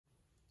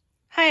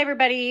Hi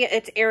everybody,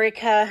 it's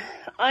Erica.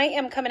 I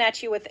am coming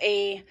at you with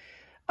a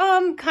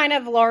kind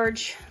of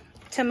large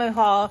Temu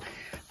haul.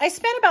 I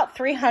spent about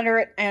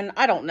 $300 and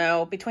I don't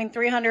know, between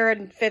 $300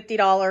 and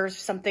 $50,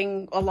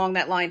 something along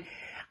that line.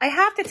 I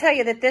have to tell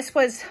you that this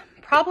was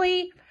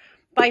probably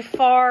by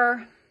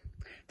far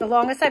the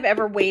longest I've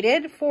ever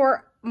waited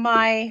for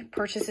my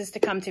purchases to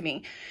come to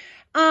me.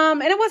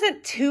 And it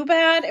wasn't too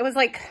bad. It was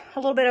like a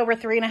little bit over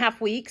 3.5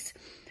 weeks.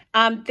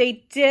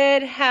 They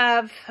did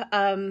have,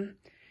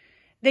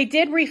 they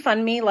did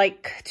refund me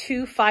like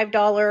two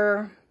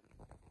 $5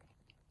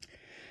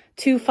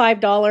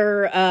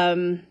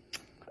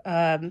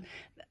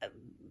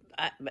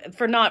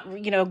 for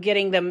not,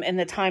 getting them in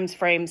the times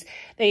frames.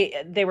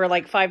 They were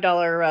like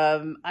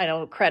 $5, I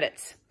don't know,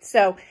 credits.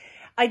 So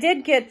I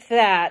did get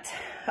that.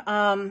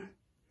 But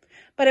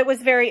it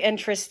was very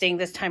interesting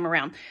this time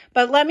around.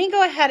 But let me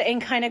go ahead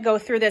and kind of go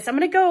through this. I'm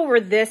going to go over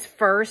this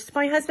first.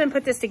 My husband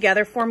put this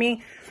together for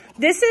me.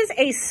 This is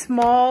a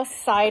small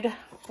side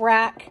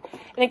rack.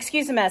 And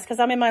excuse the mess, because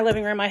I'm in my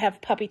living room. I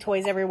have puppy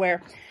toys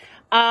everywhere.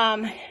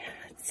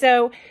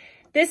 So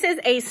this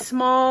is a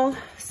small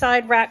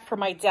side rack for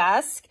my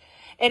desk.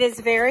 It is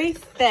very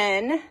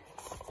thin.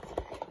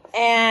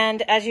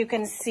 And as you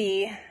can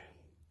see,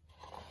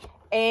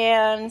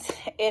 and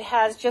it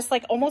has just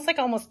like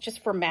almost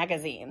just for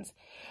magazines.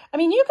 I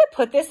mean, you could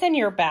put this in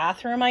your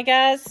bathroom, I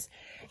guess.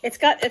 It's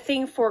got a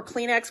thing for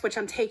Kleenex, which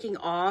I'm taking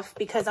off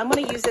because I'm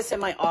going to use this in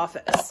my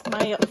office,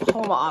 my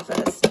home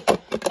office,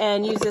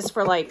 and use this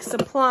for like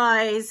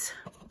supplies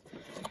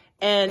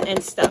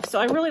and stuff.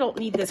 So I really don't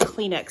need this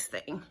Kleenex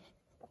thing.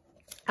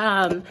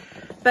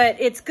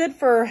 But it's good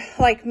for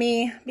like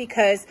me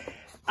because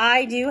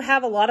I do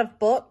have a lot of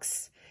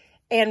books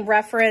and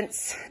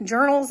reference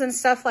journals and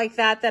stuff like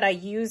that that I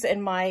use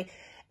in my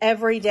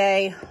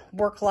everyday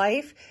work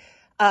life,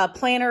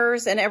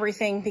 planners and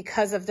everything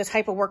because of the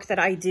type of work that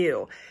I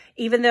do.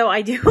 Even though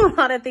I do a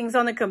lot of things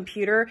on the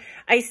computer,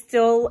 I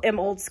still am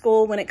old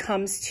school when it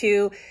comes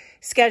to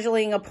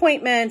scheduling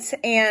appointments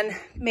and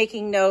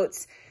making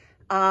notes.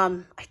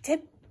 I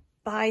did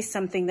buy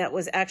something that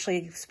was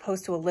actually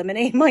supposed to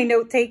eliminate my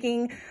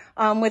note-taking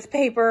with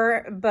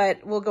paper,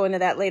 but we'll go into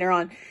that later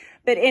on.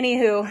 But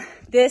anywho,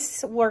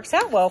 this works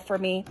out well for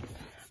me.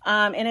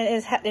 And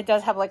it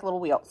does have like little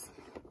wheels.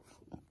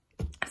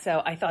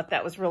 So I thought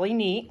that was really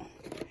neat.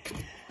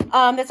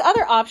 This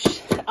other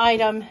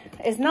item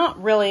is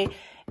not really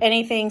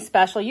anything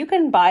special. You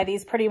can buy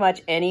these pretty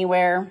much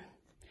anywhere.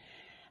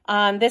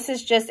 This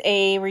is just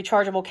a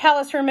rechargeable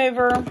callus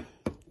remover.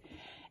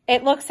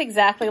 It looks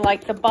exactly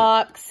like the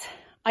box.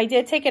 I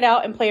did take it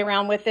out and play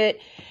around with it.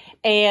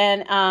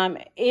 And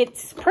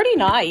it's pretty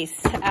nice,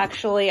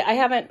 actually. I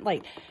haven't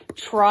like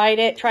tried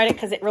it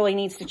because it really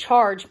needs to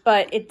charge,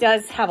 but it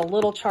does have a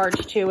little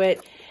charge to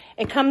it.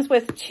 It comes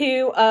with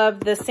 2 of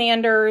the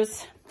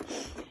sanders.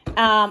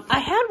 I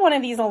had one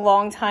of these a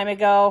long time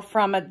ago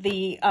from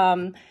the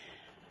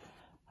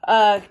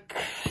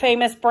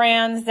famous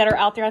brands that are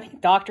out there. I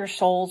think Dr.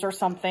 Scholl's or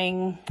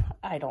something.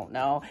 I don't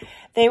know.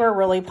 They were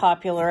really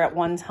popular at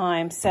one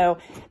time. So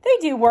they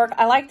do work.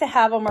 I like to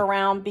have them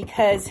around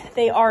because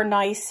they are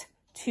nice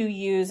to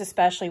use,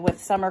 especially with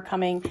summer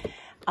coming.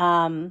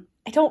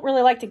 I don't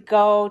really like to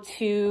go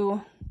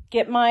to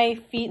get my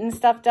feet and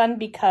stuff done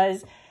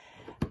because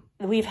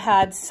we've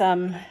had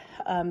some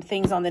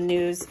things on the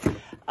news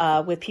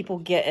with people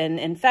getting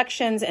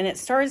infections, and it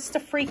starts to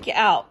freak you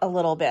out a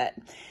little bit.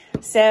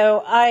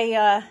 So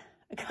I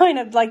kind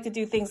of like to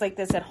do things like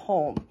this at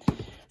home.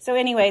 So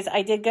anyways,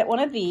 I did get one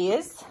of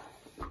these.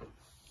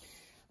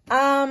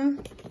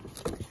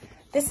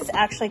 This is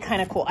actually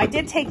kind of cool. I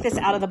did take this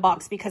out of the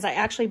box because I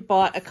actually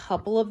bought a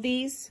couple of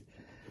these.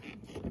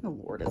 The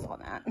Lord is on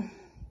that.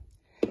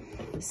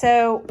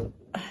 So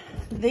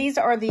these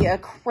are the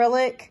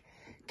acrylic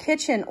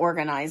kitchen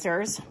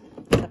organizers.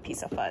 A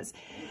piece of fuzz.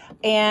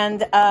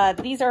 And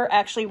these are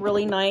actually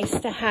really nice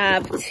to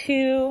have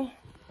too.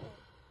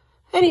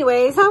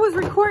 Anyways, I was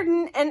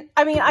recording and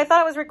I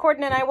thought I was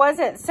recording and I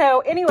wasn't.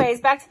 So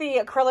anyways, back to the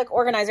acrylic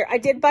organizer. I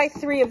did buy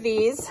 3 of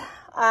these.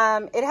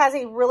 It has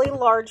a really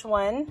large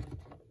one.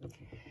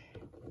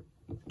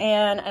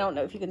 And I don't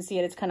know if you can see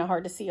it. It's kind of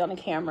hard to see on the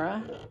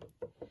camera.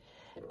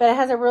 But it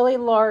has a really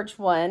large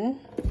one.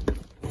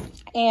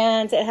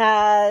 And it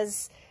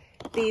has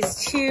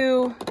these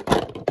 2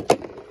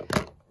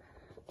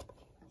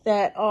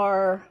 that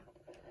are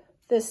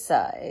this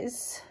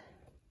size.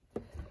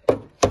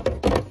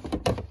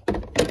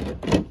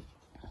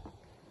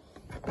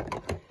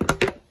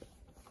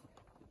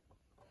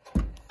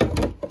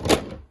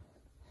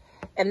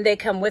 And they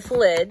come with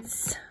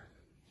lids.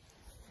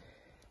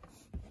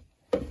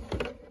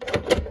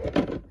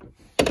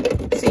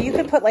 So you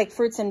could put like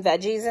fruits and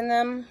veggies in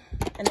them.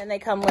 And then they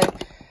come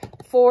with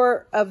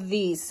 4 of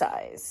these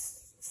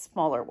size,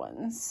 smaller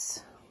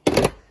ones.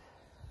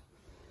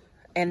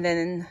 And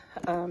then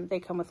they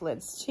come with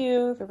lids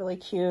too. They're really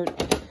cute.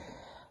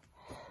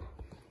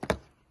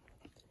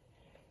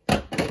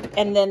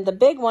 And then the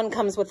big one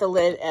comes with a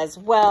lid as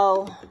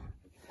well.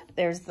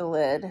 There's the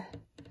lid.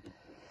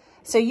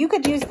 So you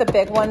could use the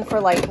big one for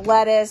like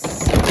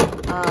lettuce,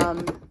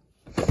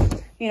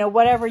 you know,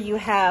 whatever you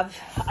have.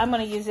 I'm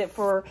going to use it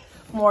for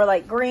more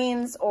like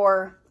greens,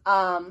 or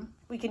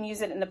we can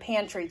use it in the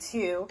pantry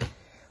too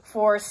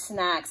for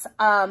snacks.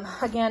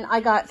 Again, I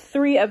got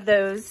 3 of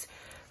those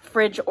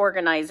fridge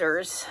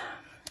organizers,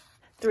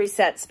 3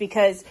 sets,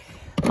 because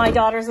my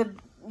daughter's,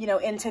 you know,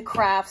 into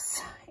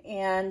crafts,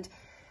 and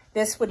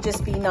this would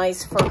just be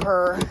nice for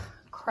her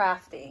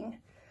crafting.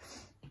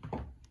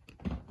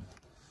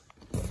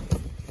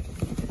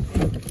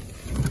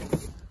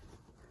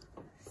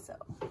 So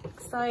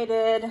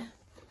excited.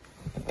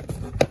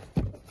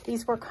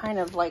 These were kind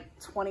of like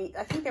 20,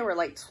 I think they were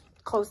like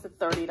close to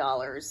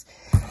 $30.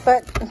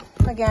 But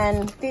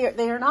again,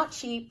 they are not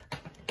cheap.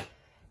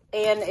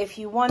 And if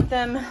you want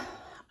them,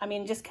 I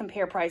mean, just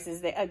compare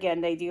prices.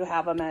 Again, they do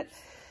have them at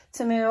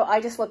Temu.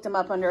 I just looked them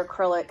up under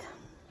acrylic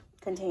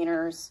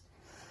containers.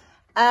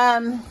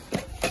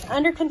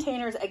 Under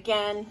containers,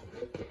 again,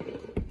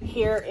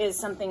 here is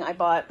something I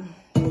bought.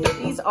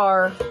 These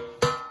are,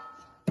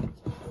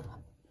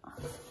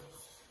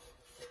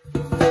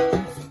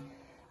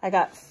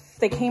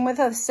 they came with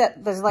a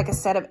set, there's like a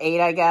set of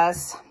 8, I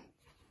guess.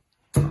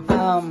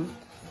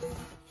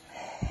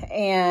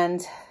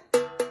 And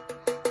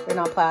they're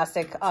not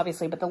plastic,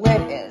 obviously, but the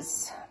lid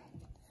is.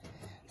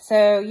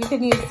 So you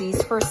can use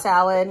these for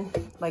salad,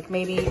 like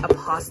maybe a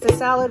pasta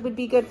salad would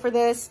be good for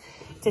this,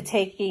 to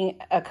taking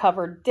a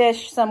covered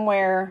dish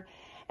somewhere.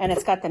 And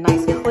it's got the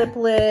nice clip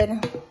lid.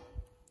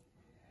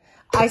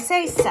 I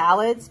say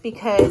salads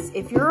because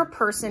if you're a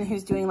person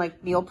who's doing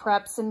like meal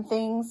preps and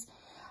things,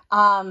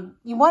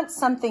 you want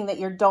something that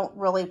you don't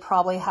really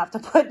probably have to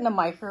put in a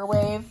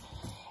microwave.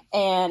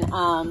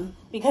 And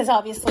because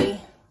obviously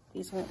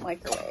these won't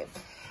microwave.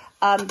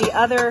 The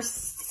other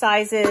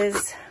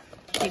sizes,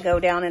 you go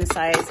down in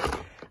size.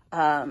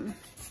 The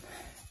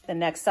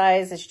next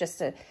size is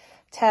just a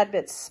tad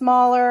bit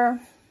smaller.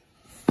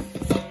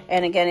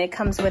 And again, it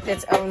comes with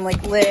its own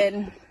like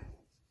lid.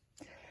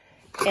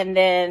 And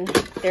then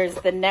there's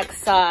the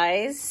next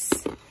size,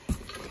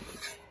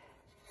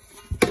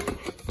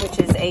 which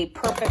is a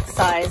perfect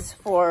size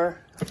for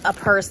a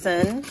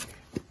person,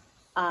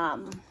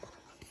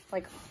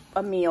 like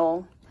a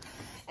meal.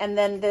 And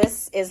then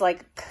this is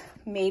like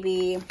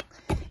maybe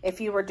if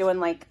you were doing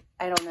like,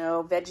 I don't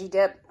know, veggie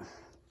dip,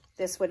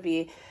 this would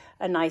be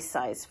a nice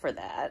size for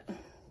that.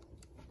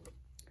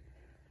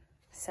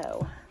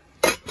 So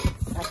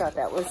I thought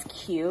that was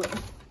cute.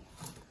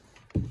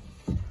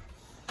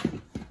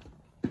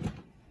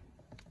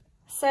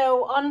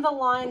 So on the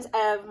lines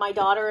of my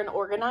daughter and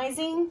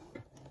organizing,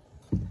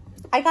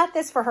 I got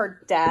this for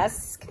her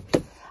desk.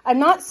 I'm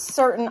not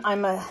certain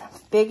I'm a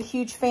big,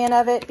 huge fan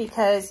of it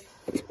because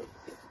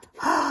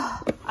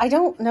I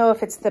don't know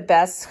if it's the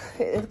best.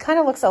 It kind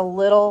of looks a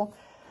little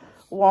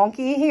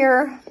wonky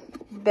here,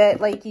 but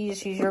like you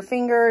just use your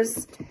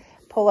fingers,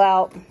 pull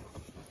out.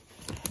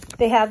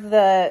 They have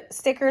the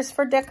stickers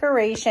for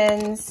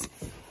decorations.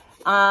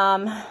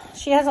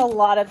 She has a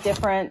lot of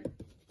different,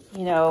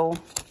 you know,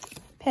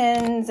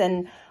 pens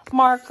and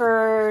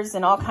markers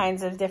and all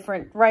kinds of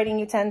different writing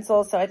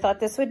utensils. So I thought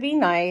this would be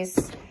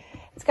nice.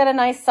 It's got a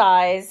nice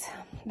size.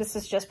 This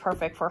is just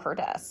perfect for her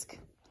desk.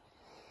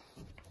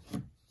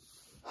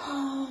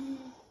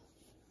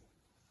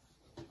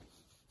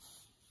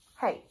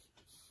 Hey,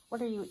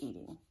 what are you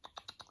eating?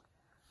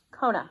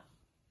 Kona,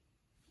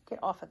 get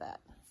off of that.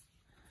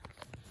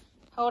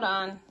 Hold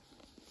on.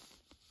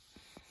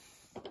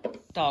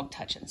 Dog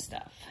touching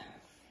stuff.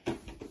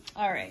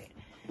 All right.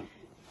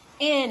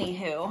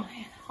 Anywho,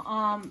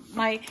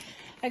 I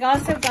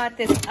also got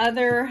this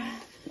other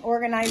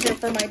organizer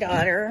for my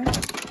daughter.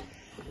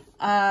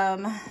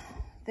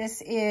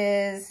 This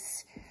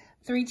is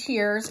 3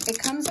 tiers. It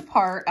comes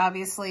apart,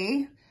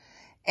 obviously,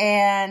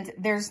 and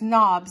there's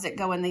knobs that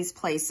go in these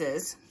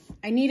places.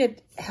 I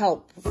needed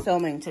help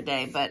filming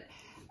today, but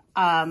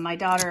my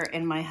daughter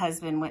and my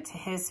husband went to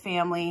his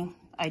family.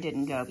 I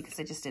didn't go because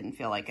I just didn't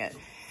feel like it,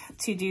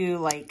 to do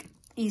like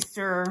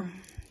Easter.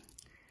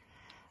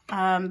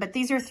 But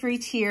these are 3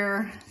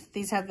 tier.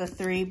 These have the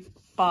 3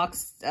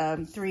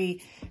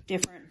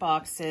 different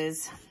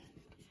boxes.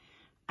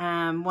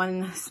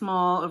 One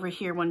small over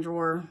here, 1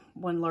 drawer,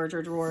 1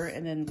 larger drawer,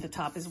 and then the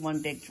top is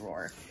 1 big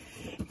drawer.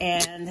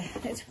 And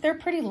they're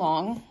pretty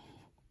long.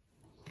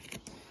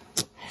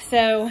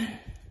 So,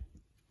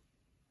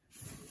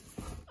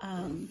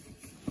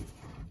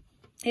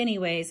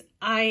 anyways,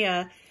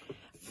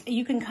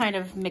 you can kind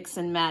of mix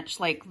and match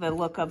like the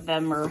look of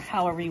them or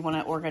however you want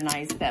to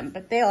organize them.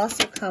 But they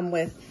also come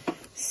with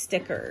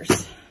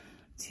stickers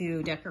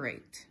to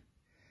decorate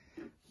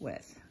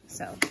with.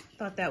 So I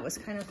thought that was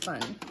kind of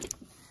fun.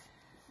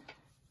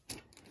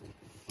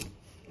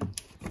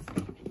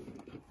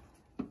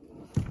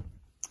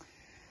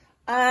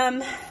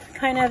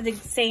 Kind of the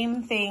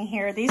same thing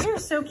here. These are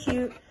so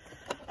cute.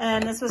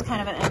 And this was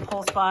kind of an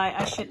impulse buy.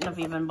 I shouldn't have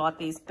even bought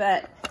these,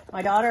 but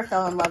my daughter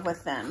fell in love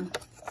with them.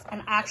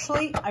 And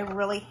actually, I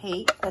really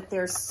hate that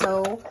they're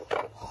so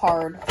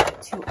hard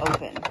to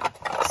open.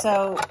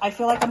 So I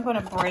feel like I'm going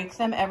to break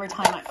them every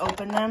time I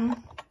open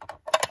them.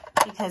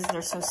 because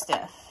they're so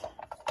stiff.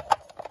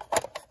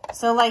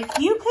 So like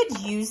you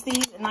could use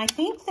these, and I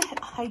think that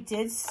I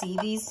did see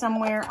these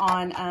somewhere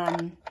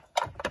on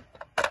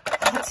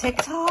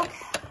TikTok,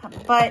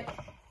 but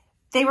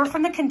they were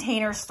from the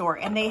Container Store,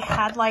 and they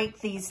had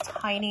like these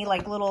tiny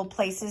like little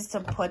places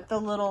to put the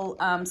little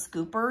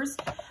scoopers,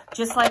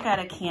 just like at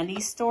a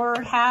candy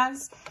store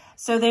has.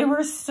 So they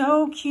were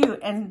so cute,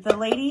 and the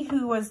lady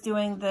who was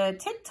doing the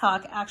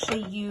TikTok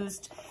actually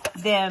used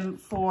them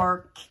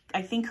for,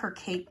 I think, her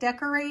cake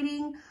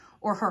decorating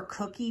or her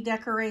cookie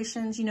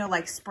decorations, you know,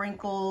 like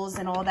sprinkles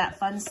and all that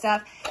fun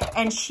stuff.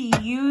 And she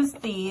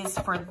used these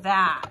for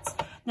that.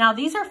 Now,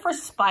 these are for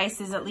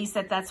spices, at least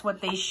that's what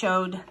they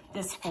showed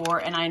this for.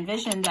 And I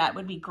envisioned that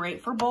would be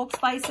great for bulk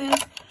spices.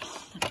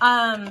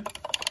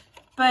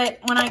 But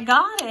when I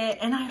got it,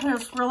 and I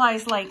just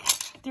realized, like,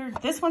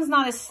 this one's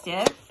not as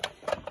stiff,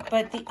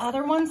 but the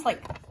other one's,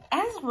 like,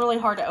 that's really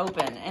hard to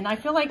open. And I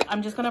feel like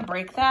I'm just going to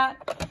break that,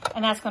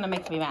 and that's going to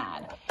make me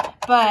mad.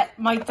 But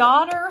my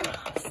daughter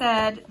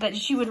said that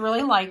she would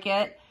really like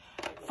it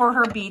for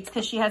her beads,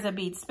 because she has a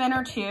bead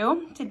spinner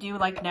too, to do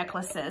like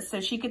necklaces.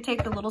 So she could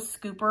take the little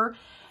scooper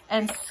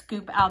and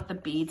scoop out the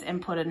beads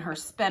and put in her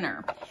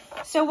spinner.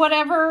 So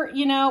whatever,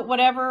 you know,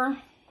 whatever,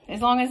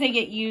 as long as they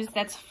get used,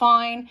 that's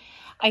fine.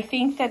 I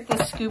think that the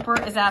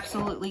scooper is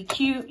absolutely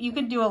cute. You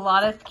could do a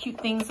lot of cute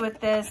things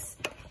with this.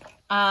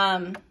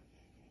 And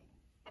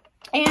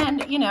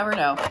you never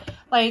know.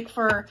 Like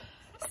for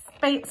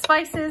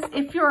spices,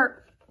 if you're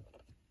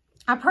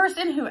a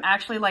person who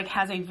actually like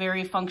has a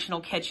very functional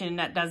kitchen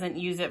that doesn't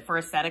use it for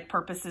aesthetic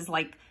purposes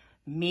like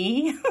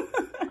me,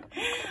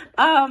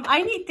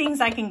 I need things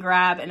I can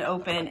grab and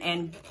open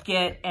and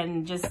get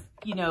and just,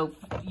 you know,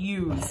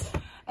 use.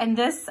 And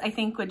this, I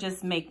think, would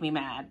just make me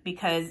mad,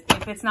 because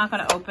if it's not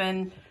going to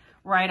open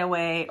right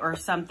away or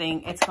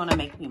something, it's going to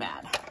make me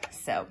mad.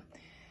 So,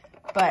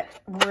 but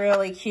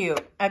really cute.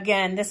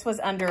 Again, this was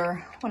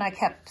under, when I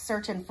kept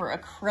searching for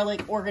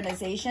acrylic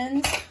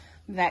organizations,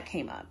 that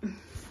came up.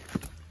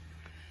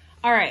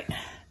 All right,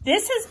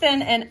 this has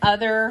been in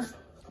other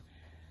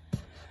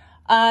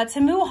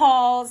Temu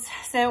hauls,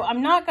 so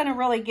I'm not going to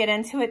really get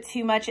into it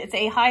too much. It's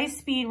a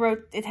high-speed,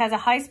 it has a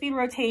high-speed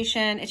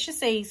rotation. It's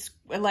just a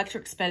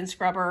electric spin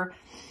scrubber.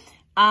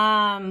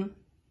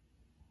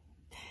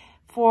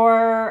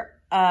 For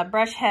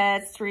brush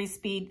heads,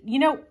 3-speed. You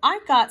know,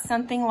 I got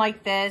something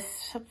like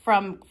this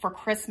for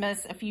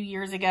Christmas a few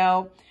years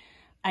ago.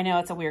 I know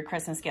it's a weird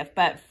Christmas gift,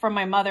 but from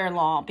my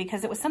mother-in-law,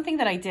 because it was something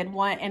that I did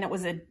want, and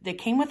it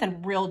came with a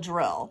real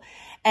drill.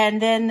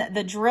 And then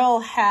the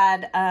drill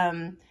had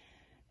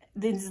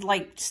these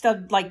like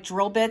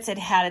drill bits. It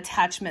had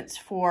attachments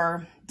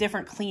for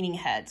different cleaning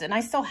heads, and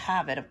I still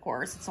have it, of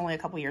course. It's only a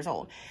couple years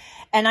old,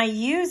 and I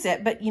use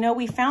it. But you know,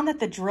 we found that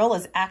the drill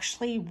is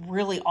actually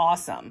really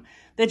awesome.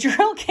 The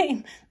drill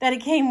that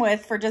it came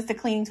with for just the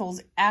cleaning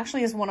tools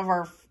actually is one of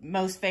our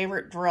most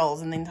favorite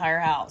drills in the entire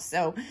house.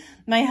 So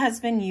my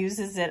husband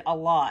uses it a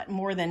lot,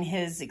 more than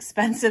his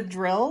expensive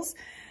drills.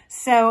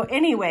 So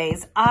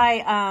anyways,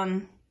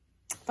 I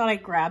thought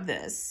I'd grab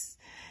this.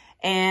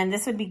 And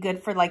this would be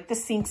good for like the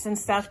sinks and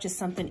stuff, just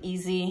something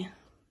easy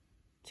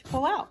to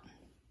pull out.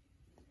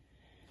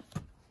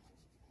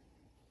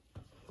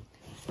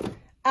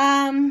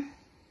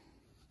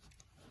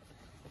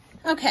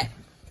 Okay.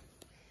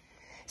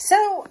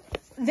 So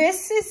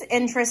this is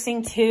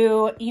interesting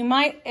too. You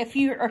might, if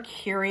you are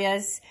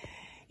curious,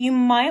 you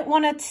might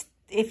want to,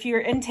 if you're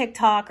in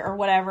TikTok or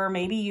whatever,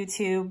 maybe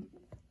YouTube,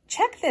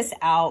 check this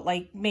out.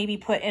 Like maybe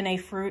put in a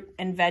fruit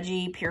and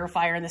veggie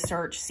purifier in the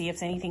search, see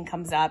if anything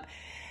comes up.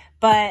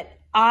 But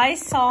I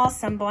saw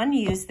someone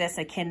use this.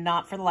 I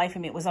cannot for the life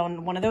of me. It was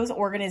on one of those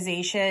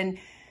organization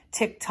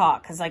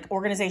TikTok, because like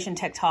organization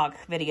TikTok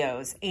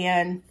videos.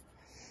 And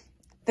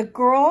the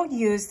girl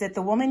used it,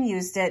 the woman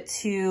used it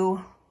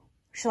to,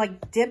 she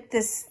like dipped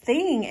this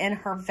thing in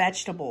her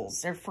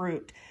vegetables or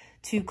fruit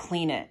to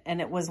clean it. And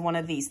it was one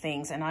of these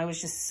things. And I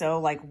was just so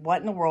like, what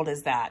in the world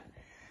is that?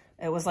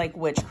 It was like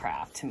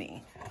witchcraft to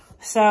me.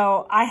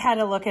 So I had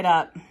to look it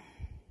up.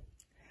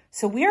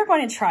 So we are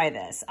going to try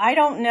this. I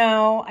don't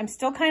know. I'm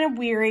still kind of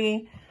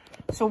weary.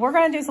 So we're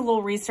going to do some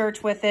little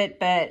research with it,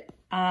 but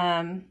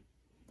I'm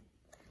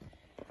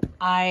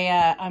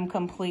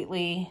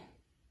completely,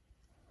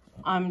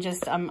 I'm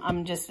just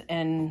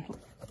in,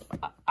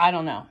 I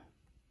don't know.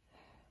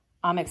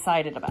 I'm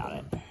excited about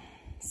it.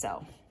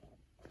 So,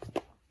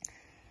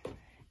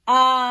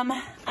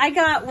 I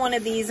got one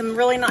of these. I'm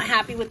really not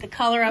happy with the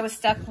color I was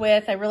stuck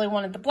with. I really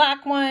wanted the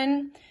black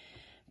one,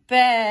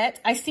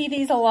 but I see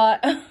these a lot.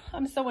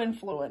 I'm so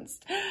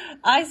influenced.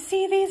 I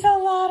see these a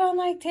lot on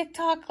like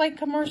TikTok, like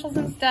commercials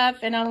and stuff.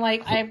 And I'm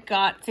like, I've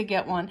got to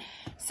get one.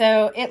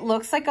 So it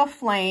looks like a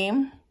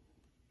flame.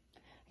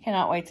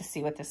 Cannot wait to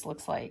see what this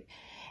looks like.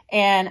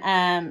 And,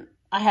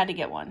 I had to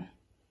get one.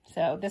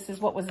 So this is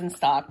what was in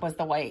stock, was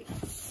the white.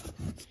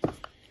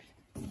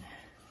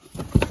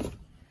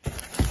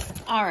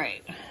 All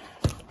right.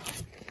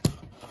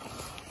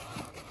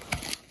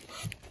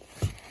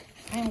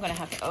 I'm going to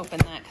have to open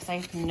that because I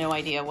have no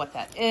idea what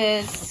that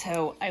is.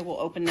 So I will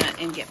open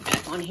that and get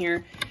back on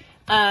here.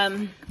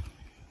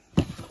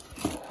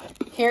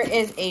 Here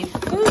is a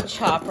food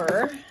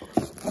chopper.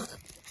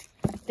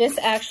 This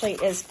actually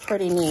is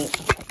pretty neat.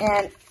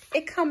 And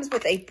it comes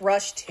with a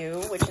brush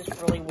too, which is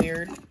really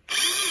weird.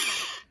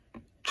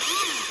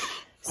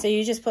 So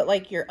you just put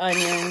like your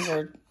onions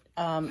or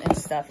and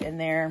stuff in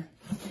there.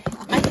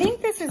 I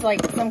think this is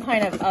like some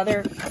kind of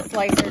other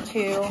slicer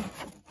too.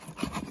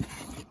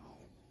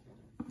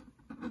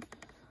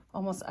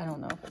 Almost, I don't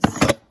know if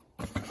it's,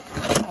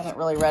 I haven't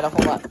really read a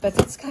whole lot, but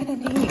it's kind of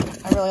neat.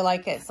 I really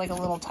like it. It's like a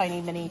little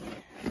tiny mini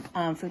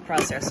food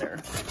processor.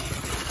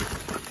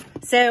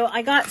 So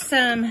I got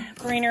some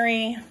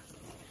greenery.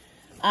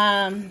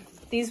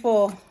 These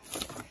will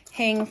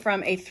hang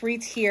from a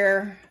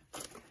 3-tier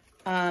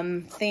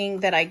thing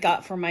that I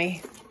got for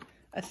my,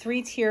 a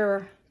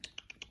 3-tier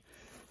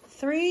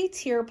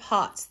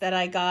pots that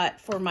I got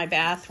for my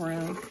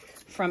bathroom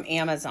from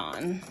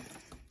Amazon.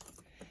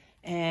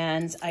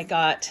 And I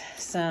got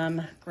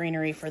some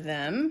greenery for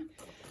them.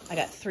 I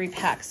got 3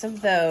 packs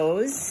of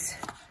those.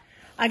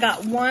 I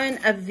got one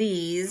of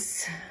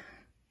these.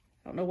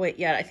 I don't know what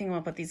yet. I think I'm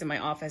gonna put these in my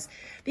office.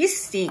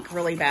 These stink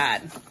really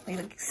bad. They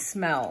like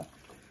smell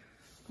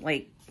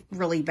like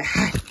really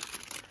bad.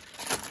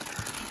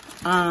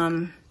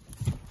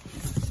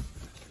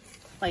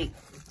 Like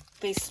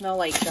they smell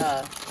like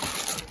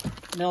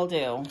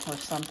mildew or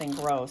something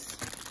gross.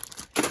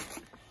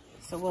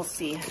 So we'll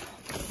see.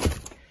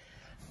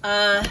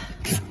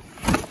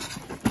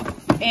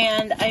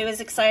 And I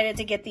was excited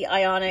to get the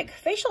Ionic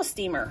facial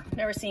steamer.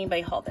 Never seen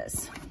anybody haul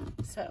this.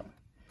 So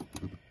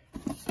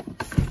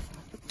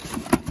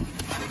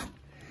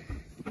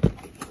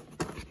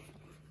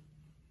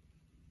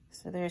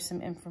there's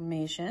some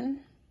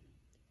information.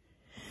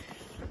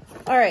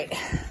 All right,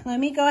 let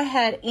me go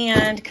ahead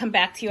and come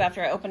back to you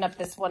after I open up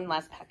this one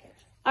last package.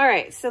 All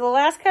right, so the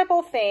last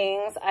couple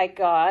things I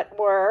got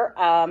were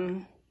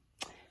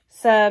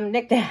some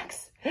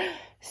knickknacks.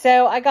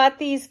 So I got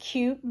these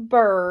cute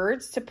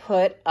birds to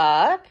put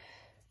up,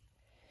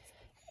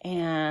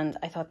 and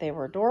I thought they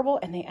were adorable,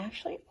 and they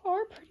actually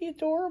are pretty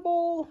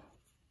adorable.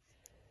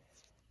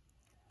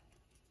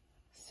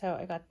 So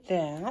I got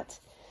that.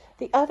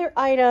 The other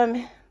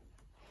item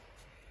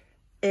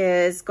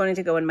is going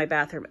to go in my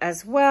bathroom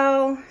as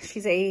well.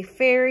 She's a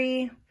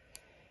fairy.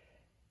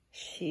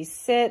 She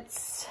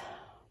sits.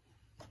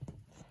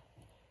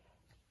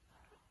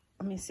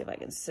 Let me see if I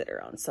can sit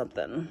her on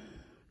something.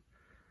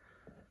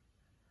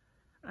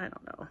 I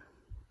don't know.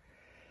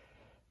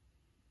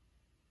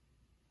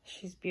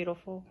 She's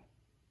beautiful.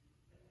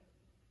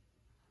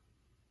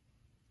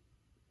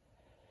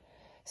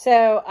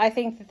 So I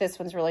think that this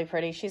one's really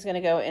pretty. She's going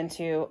to go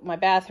into my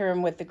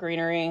bathroom with the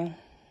greenery.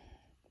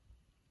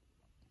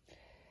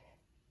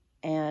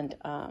 And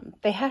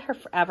they had her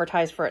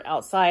advertised for it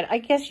outside. I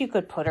guess you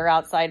could put her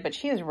outside, but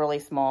she is really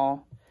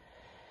small.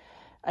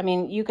 I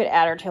mean, you could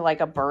add her to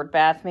like a bird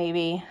bath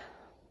maybe.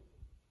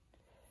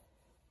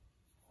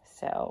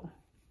 So,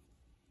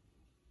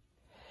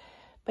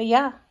 but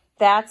yeah,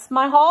 that's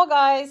my haul,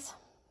 guys.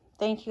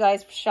 Thank you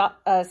guys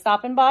for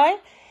stopping by.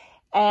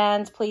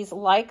 And please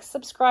like,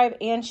 subscribe,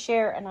 and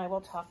share. And I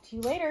will talk to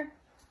you later.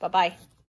 Bye-bye.